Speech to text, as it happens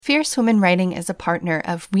Fierce Women Writing is a partner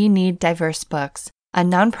of We Need Diverse Books, a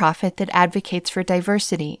nonprofit that advocates for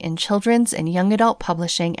diversity in children's and young adult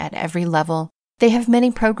publishing at every level. They have many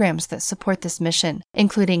programs that support this mission,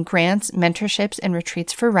 including grants, mentorships, and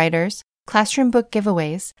retreats for writers, classroom book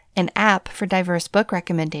giveaways, an app for diverse book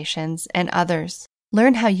recommendations, and others.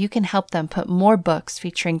 Learn how you can help them put more books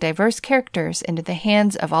featuring diverse characters into the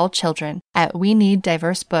hands of all children at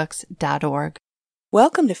weneeddiversebooks.org.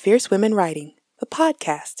 Welcome to Fierce Women Writing, the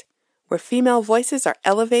podcast where female voices are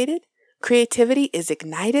elevated, creativity is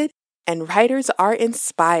ignited, and writers are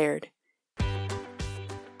inspired.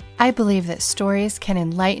 I believe that stories can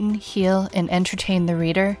enlighten, heal, and entertain the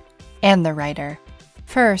reader and the writer.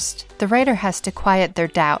 First, the writer has to quiet their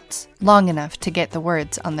doubts long enough to get the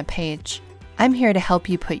words on the page. I'm here to help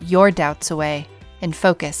you put your doubts away and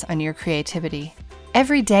focus on your creativity.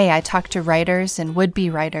 Every day I talk to writers and would-be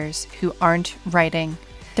writers who aren't writing.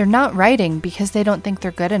 They're not writing because they don't think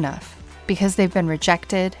they're good enough, because they've been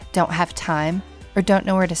rejected, don't have time, or don't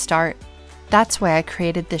know where to start. That's why I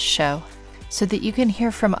created this show, so that you can hear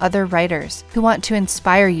from other writers who want to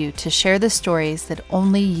inspire you to share the stories that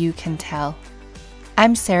only you can tell.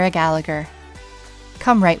 I'm Sarah Gallagher.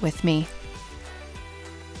 Come write with me.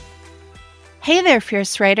 Hey there,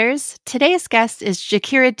 fierce writers. Today's guest is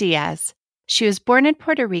Jakira Diaz. She was born in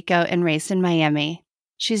Puerto Rico and raised in Miami.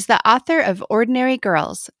 She's the author of Ordinary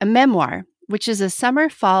Girls, a memoir, which is a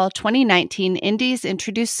summer-fall 2019 Indies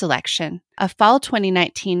Introduced selection, a fall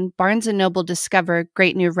 2019 Barnes & Noble Discover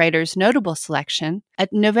Great New Writers Notable selection, a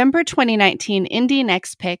November 2019 Indie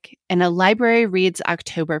Next Pick, and a Library Reads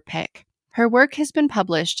October pick. Her work has been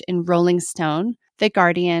published in Rolling Stone, The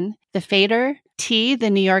Guardian, The Fader, T,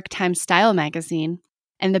 the New York Times Style magazine,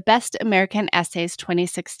 and the Best American Essays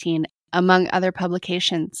 2016, among other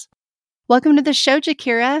publications. Welcome to the show,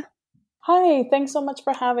 Jakira. Hi, thanks so much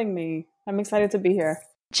for having me. I'm excited to be here.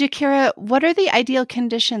 Jakira, what are the ideal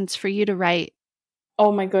conditions for you to write?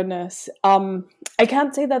 Oh my goodness. I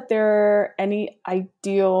can't say that there are any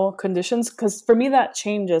ideal conditions because for me that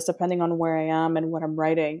changes depending on where I am and what I'm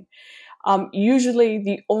writing. Usually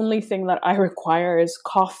the only thing that I require is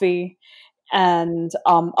coffee and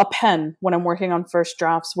a pen when I'm working on first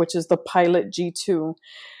drafts, which is the Pilot G2.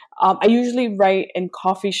 I usually write in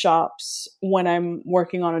coffee shops when I'm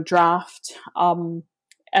working on a draft.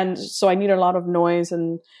 And so I need a lot of noise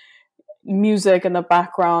and music in the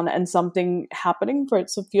background and something happening for it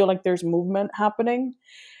to feel like there's movement happening.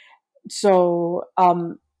 So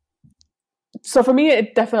for me,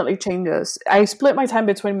 it definitely changes. I split my time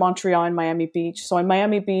between Montreal and Miami Beach. So in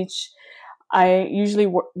Miami Beach, I usually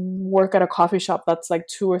work at a coffee shop that's like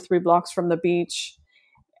 2 or 3 blocks from the beach.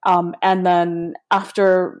 And then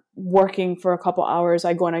after working for a couple hours,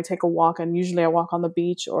 I go and I take a walk, and usually I walk on the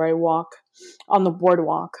beach or I walk on the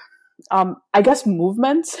boardwalk. I guess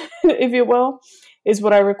movement, if you will, is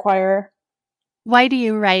what I require. Why do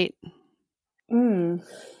you write? I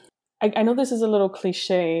know this is a little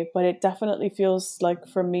cliche, but it definitely feels like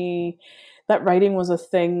for me that writing was a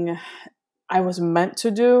thing I was meant to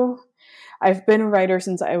do. I've been a writer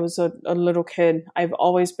since I was a little kid. I've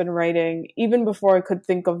always been writing. Even before I could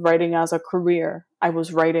think of writing as a career, I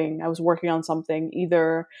was writing. I was working on something,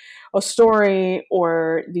 either a story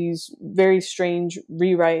or these very strange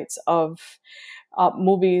rewrites of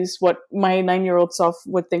movies, what my 9-year-old self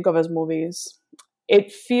would think of as movies.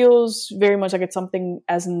 It feels very much like it's something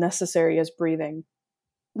as necessary as breathing.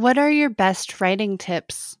 What are your best writing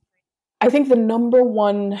tips? I think the number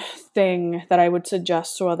one thing that I would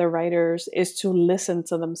suggest to other writers is to listen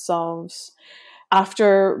to themselves.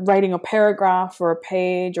 After writing a paragraph or a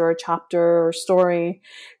page or a chapter or story,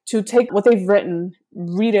 to take what they've written,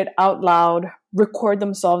 read it out loud, record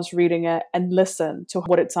themselves reading it, and listen to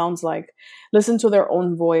what it sounds like. Listen to their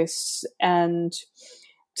own voice and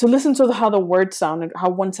to listen to how the words sound and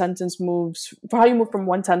how one sentence moves, how you move from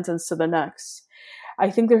one sentence to the next. I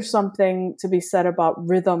think there's something to be said about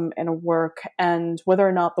rhythm in a work and whether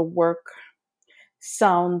or not the work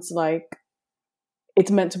sounds like it's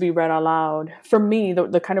meant to be read aloud. For me,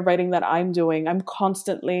 the kind of writing that I'm doing, I'm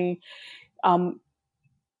constantly in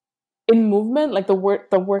movement. Like the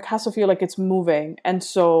work has to feel like it's moving. And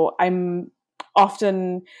so I'm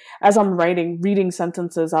often, as I'm writing, reading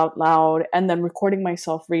sentences out loud and then recording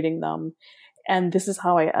myself reading them. And this is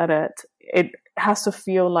how I edit. It has to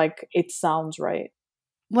feel like it sounds right.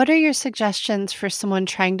 What are your suggestions for someone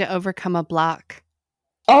trying to overcome a block?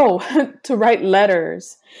 Oh, to write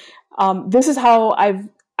letters. This is how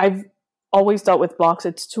I've always dealt with blocks.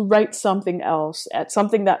 It's to write something else, at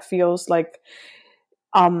something that feels like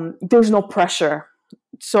there's no pressure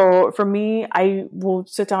So for me, I will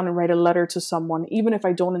sit down and write a letter to someone, even if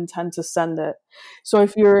I don't intend to send it. So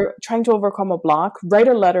if you're trying to overcome a block, write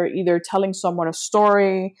a letter, either telling someone a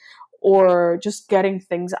story or just getting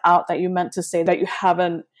things out that you meant to say that you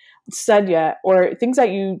haven't said yet, or things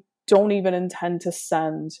that you don't even intend to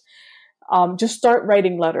send. Just start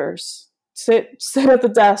writing letters. Sit at the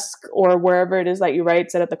desk or wherever it is that you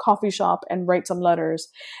write, sit at the coffee shop and write some letters.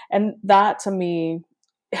 And that to me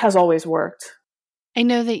has always worked. I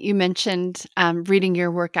know that you mentioned reading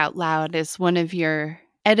your work out loud is one of your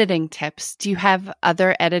editing tips. Do you have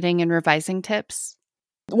other editing and revising tips?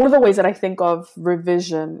 One of the ways that I think of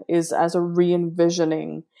revision is as a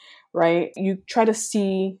re-envisioning, right? You try to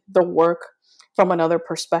see the work from another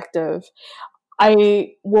perspective.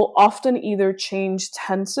 I will often either change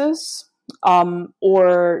tenses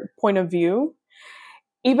or point of view,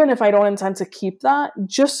 even if I don't intend to keep that,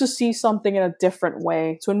 just to see something in a different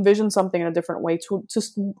way, to envision something in a different way, to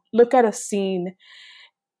look at a scene,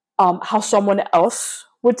 how someone else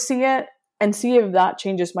would see it, and see if that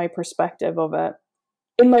changes my perspective of it.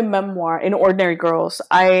 In my memoir, in Ordinary Girls,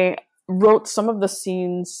 I wrote some of the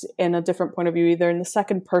scenes in a different point of view, either in the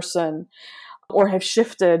second person or have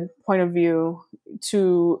shifted point of view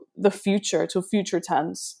to the future, to future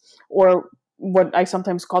tense, or what I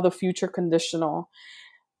sometimes call the future conditional.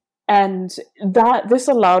 And that this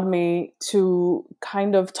allowed me to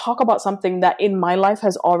kind of talk about something that in my life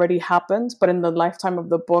has already happened, but in the lifetime of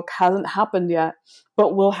the book hasn't happened yet,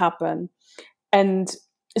 but will happen. And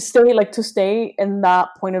stay in that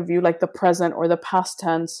point of view, like the present or the past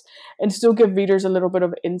tense, and still give readers a little bit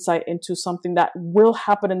of insight into something that will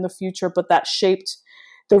happen in the future, but that shaped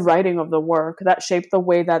the writing of the work, that shaped the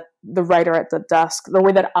way that the writer at the desk, the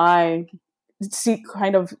way that I see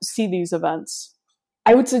these events.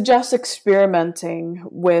 I would suggest experimenting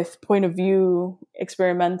with point of view,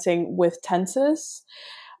 experimenting with tenses,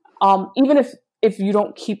 even if you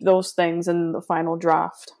don't keep those things in the final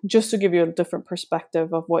draft, just to give you a different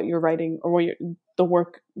perspective of what you're writing or the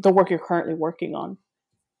work you're currently working on.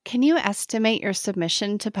 Can you estimate your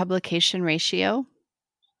submission to publication ratio?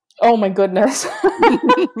 Oh my goodness.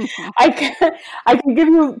 I can give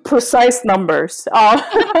you precise numbers.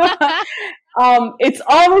 It's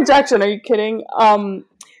all rejection. Are you kidding?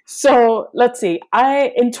 So let's see.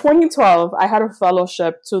 In 2012, I had a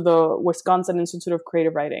fellowship to the Wisconsin Institute of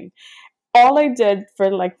Creative Writing. All I did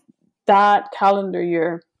for like that calendar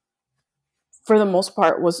year, for the most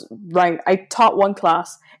part, was write. I taught one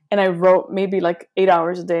class and I wrote maybe like 8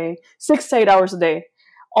 hours a day, 6 to 8 hours a day,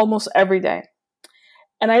 almost every day.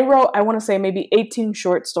 And I wrote, I want to say maybe 18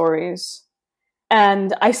 short stories,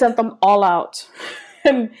 and I sent them all out.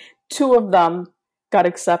 And 2 of them got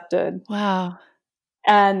accepted. Wow.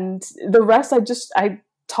 And the rest I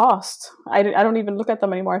tossed. I don't even look at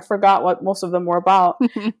them anymore. I forgot what most of them were about.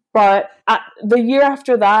 But the year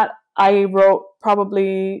after that, I wrote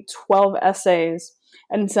probably 12 essays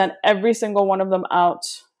and sent every single one of them out.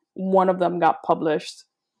 One of them got published.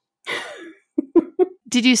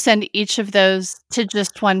 Did you send each of those to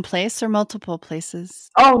just one place or multiple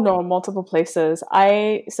places? Oh, no, multiple places.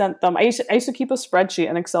 I sent them. I used to keep a spreadsheet,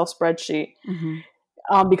 an Excel spreadsheet,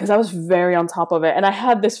 because I was very on top of it. And I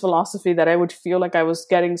had this philosophy that I would feel like I was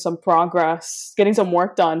getting some progress, getting some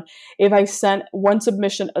work done if I sent one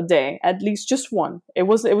submission a day, at least just one. It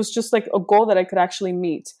was just like a goal that I could actually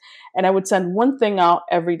meet. And I would send one thing out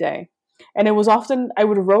every day. And it was often, I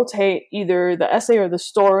would rotate either the essay or the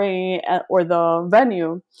story or the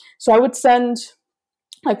venue. So I would send,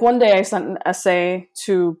 like one day I sent an essay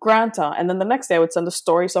to Granta, and then the next day I would send a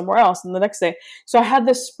story somewhere else, and the next day. So I had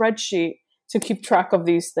this spreadsheet to keep track of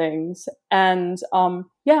these things. And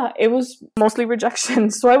it was mostly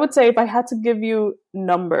rejection. So I would say if I had to give you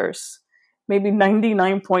numbers, maybe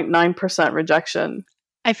 99.9% rejection.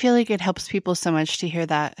 I feel like it helps people so much to hear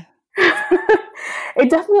that. It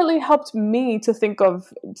definitely helped me to think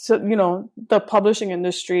of, the publishing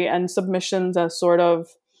industry and submissions as sort of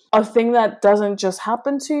a thing that doesn't just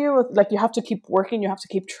happen to you. Like, you have to keep working, you have to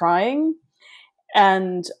keep trying.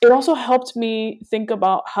 And it also helped me think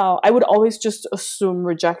about how I would always just assume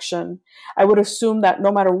rejection. I would assume that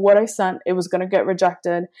no matter what I sent, it was going to get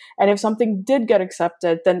rejected. And if something did get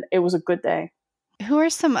accepted, then it was a good day. Who are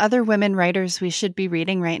some other women writers we should be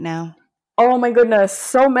reading right now? Oh my goodness,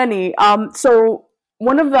 so many. So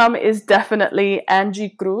one of them is definitely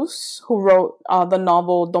Angie Cruz, who wrote the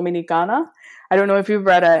novel Dominicana. I don't know if you've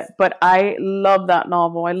read it, but I love that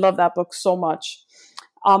novel. I love that book so much.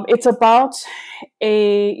 It's about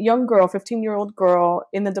a young girl, 15-year-old girl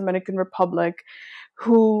in the Dominican Republic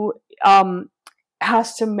who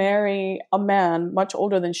has to marry a man much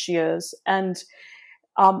older than she is. And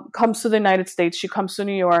comes to the United States. She comes to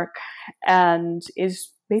New York and is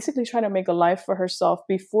basically trying to make a life for herself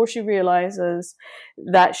before she realizes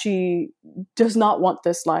that she does not want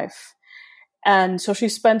this life. And so she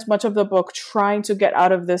spends much of the book trying to get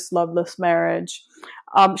out of this loveless marriage.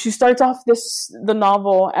 She starts off the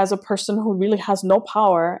novel as a person who really has no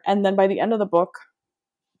power, and then by the end of the book,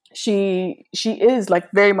 she is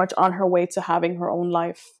like very much on her way to having her own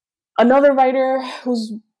life. Another writer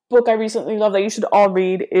whose book I recently loved that you should all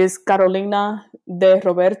read is Carolina de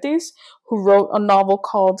Robertis, who wrote a novel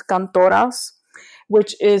called Cantoras,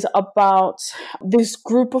 which is about this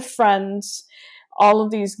group of friends, all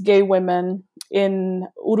of these gay women in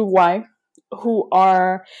Uruguay who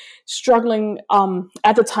are struggling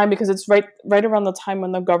at the time, because it's right around the time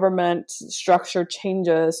when the government structure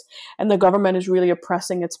changes and the government is really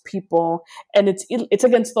oppressing its people, and it's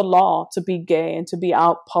against the law to be gay and to be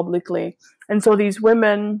out publicly. And so these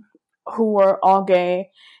women who are all gay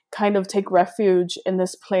kind of take refuge in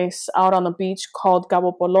this place out on the beach called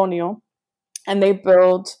Cabo Polonio. And they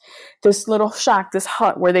build this little shack, this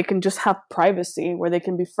hut where they can just have privacy, where they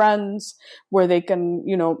can be friends, where they can,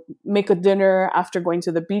 make a dinner after going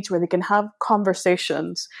to the beach, where they can have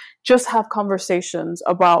conversations, just have conversations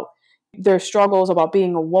about their struggles, about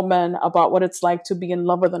being a woman, about what it's like to be in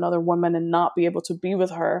love with another woman and not be able to be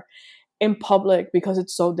with her in public because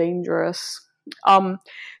it's so dangerous.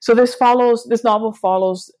 So this novel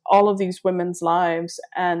follows all of these women's lives,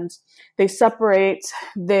 and they separate.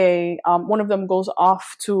 One of them goes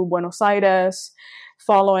off to Buenos Aires,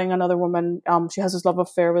 following another woman. She has this love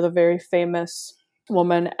affair with a very famous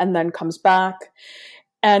woman, and then comes back.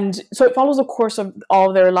 And so it follows the course of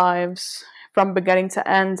all their lives from beginning to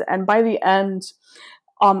end. And by the end,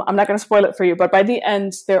 I'm not going to spoil it for you, but by the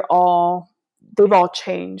end, they've all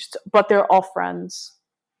changed, but they're all friends.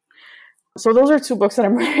 So those are two books that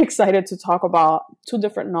I'm really excited to talk about, two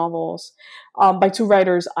different novels by two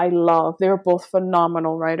writers I love. They're both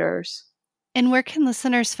phenomenal writers. And where can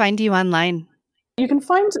listeners find you online? You can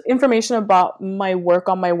find information about my work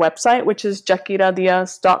on my website, which is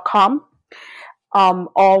jakiradiaz.com,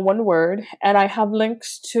 all one word. And I have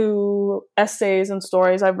links to essays and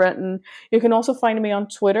stories I've written. You can also find me on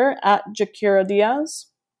Twitter at Jakira Diaz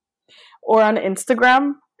or on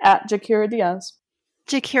Instagram at Jakira Diaz.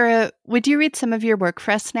 Jakira, would you read some of your work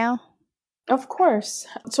for us now? Of course.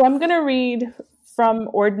 So I'm going to read from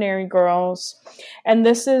Ordinary Girls, and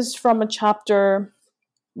this is from a chapter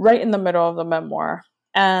right in the middle of the memoir.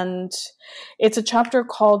 And it's a chapter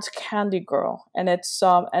called Candy Girl, and it's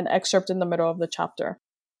an excerpt in the middle of the chapter.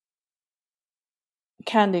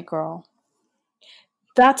 Candy Girl.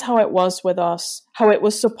 That's how it was with us, how it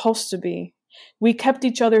was supposed to be. We kept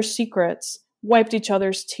each other's secrets, wiped each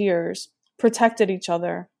other's tears, protected each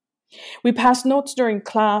other. We passed notes during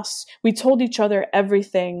class. We told each other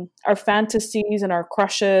everything, our fantasies and our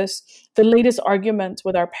crushes, the latest argument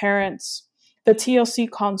with our parents, the TLC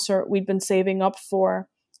concert we'd been saving up for,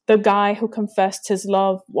 the guy who confessed his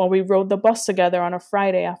love while we rode the bus together on a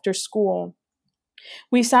Friday after school.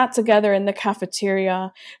 We sat together in the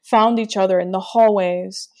cafeteria, found each other in the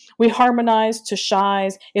hallways. We harmonized to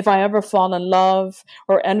Shy's If I Ever Fall in Love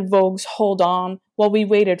or En Vogue's Hold On while we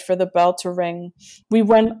waited for the bell to ring. We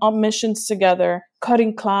went on missions together,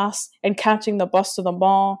 cutting class and catching the bus to the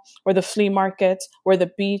mall or the flea market or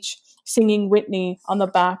the beach, singing Whitney on the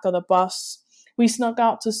back of the bus. We snuck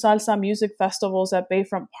out to salsa music festivals at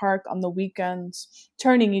Bayfront Park on the weekends,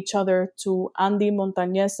 turning each other to Andy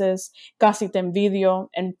Montañez's Casi Te Envidio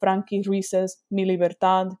and Frankie Ruiz's Mi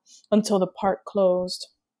Libertad until the park closed.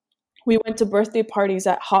 We went to birthday parties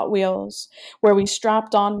at Hot Wheels, where we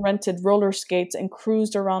strapped on rented roller skates and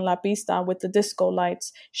cruised around La Pista with the disco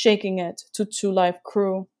lights, shaking it to Two Live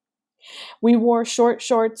Crew. We wore short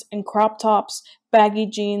shorts and crop tops, baggy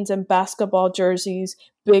jeans and basketball jerseys,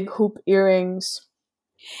 big hoop earrings.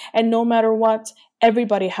 And no matter what,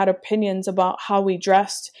 everybody had opinions about how we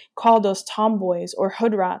dressed, called us tomboys or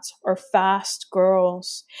hood rats or fast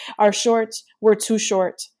girls. Our shorts were too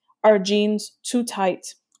short, our jeans too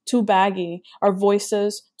tight, too baggy, our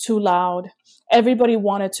voices too loud. Everybody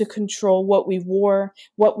wanted to control what we wore,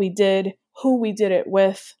 what we did, who we did it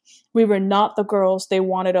with. We were not the girls they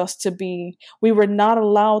wanted us to be. We were not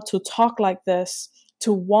allowed to talk like this,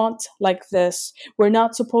 to want like this. We're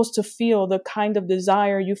not supposed to feel the kind of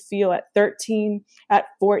desire you feel at 13, at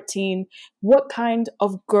 14. What kind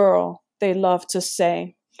of girl, they love to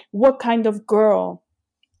say. What kind of girl?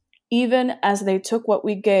 Even as they took what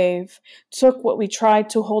we gave, took what we tried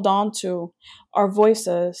to hold on to, our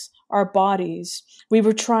voices, our bodies. We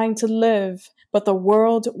were trying to live, but the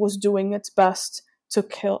world was doing its best to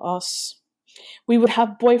kill us. We would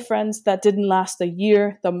have boyfriends that didn't last the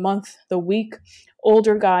year, the month, the week.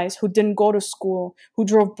 Older guys who didn't go to school, who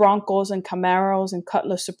drove Broncos and Camaros and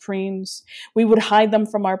Cutlass Supremes. We would hide them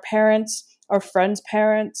from our parents, our friends'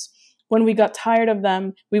 parents. When we got tired of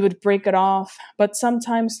them, we would break it off, but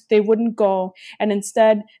sometimes they wouldn't go, and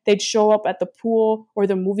instead they'd show up at the pool or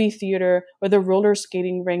the movie theater or the roller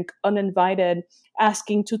skating rink uninvited,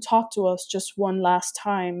 asking to talk to us just one last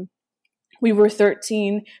time. We were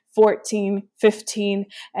 13, 14, 15,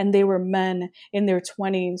 and they were men in their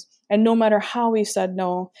 20s. And no matter how we said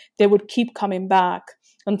no, they would keep coming back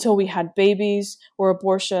until we had babies or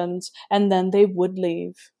abortions, and then they would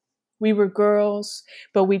leave. We were girls,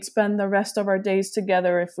 but we'd spend the rest of our days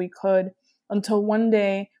together if we could, until one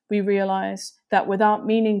day we realized that without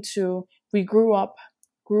meaning to, we grew up,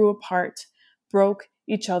 grew apart, broke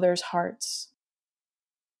each other's hearts.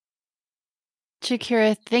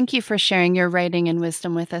 Jakira, thank you for sharing your writing and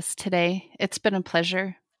wisdom with us today. It's been a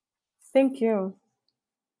pleasure. Thank you.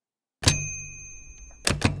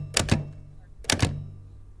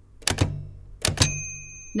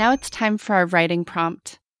 Now it's time for our writing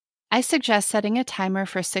prompt. I suggest setting a timer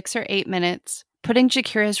for 6 or 8 minutes, putting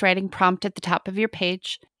Jakira's writing prompt at the top of your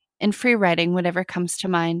page, and free writing whatever comes to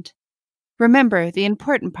mind. Remember, the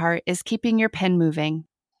important part is keeping your pen moving.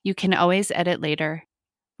 You can always edit later.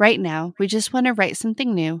 Right now, we just want to write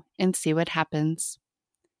something new and see what happens.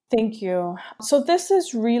 Thank you. So this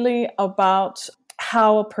is really about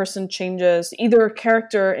how a person changes, either a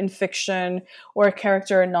character in fiction or a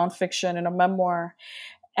character in nonfiction in a memoir.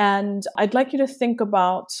 And I'd like you to think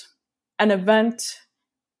about an event,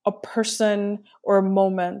 a person, or a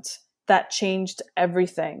moment that changed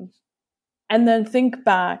everything. And then think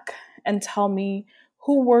back and tell me,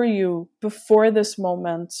 who were you before this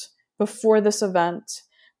moment, before this event,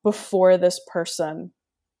 before this person?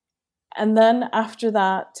 And then after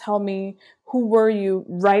that, tell me, who were you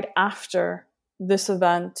right after this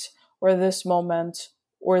event or this moment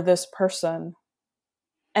or this person?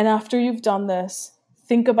 And after you've done this,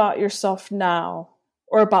 think about yourself now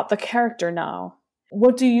or about the character now.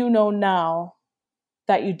 What do you know now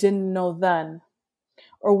that you didn't know then?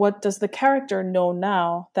 Or what does the character know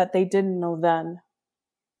now that they didn't know then?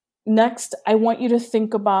 Next, I want you to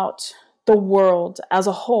think about the world as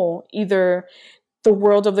a whole, either the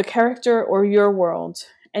world of the character or your world,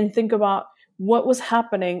 and think about what was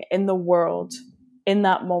happening in the world in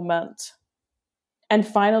that moment. And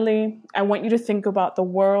finally, I want you to think about the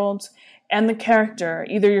world and the character,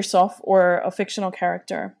 either yourself or a fictional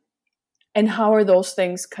character, and how are those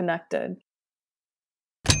things connected?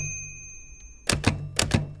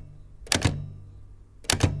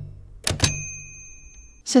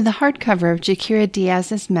 So the hardcover of Jakira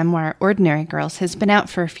Diaz's memoir, Ordinary Girls, has been out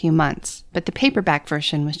for a few months, but the paperback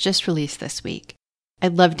version was just released this week.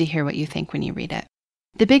 I'd love to hear what you think when you read it.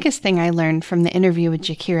 The biggest thing I learned from the interview with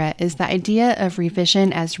Jakira is the idea of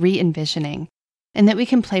revision as re-envisioning, and that we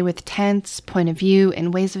can play with tense, point of view,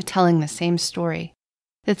 and ways of telling the same story.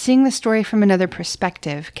 That seeing the story from another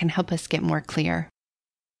perspective can help us get more clear.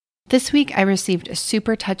 This week, I received a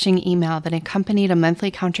super touching email that accompanied a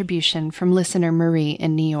monthly contribution from listener Marie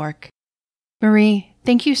in New York. Marie,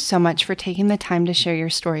 thank you so much for taking the time to share your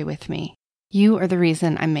story with me. You are the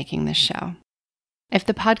reason I'm making this show. If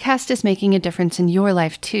the podcast is making a difference in your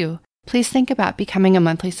life too, please think about becoming a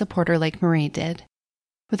monthly supporter like Marie did.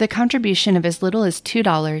 With a contribution of as little as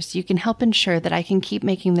 $2, you can help ensure that I can keep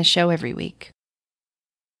making the show every week.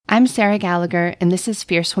 I'm Sarah Gallagher, and this is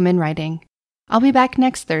Fierce Women Writing. I'll be back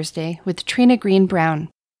next Thursday with Trina Green Brown,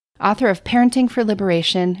 author of Parenting for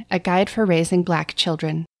Liberation, A Guide for Raising Black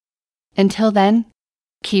Children. Until then,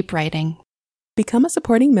 keep writing. Become a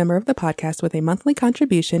supporting member of the podcast with a monthly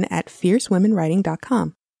contribution at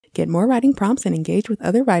fiercewomenwriting.com. Get more writing prompts and engage with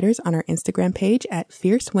other writers on our Instagram page at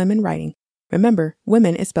Fierce Women Writing. Remember,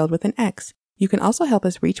 women is spelled with an X. You can also help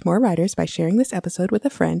us reach more writers by sharing this episode with a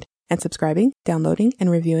friend and subscribing, downloading, and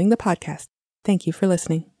reviewing the podcast. Thank you for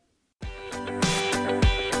listening.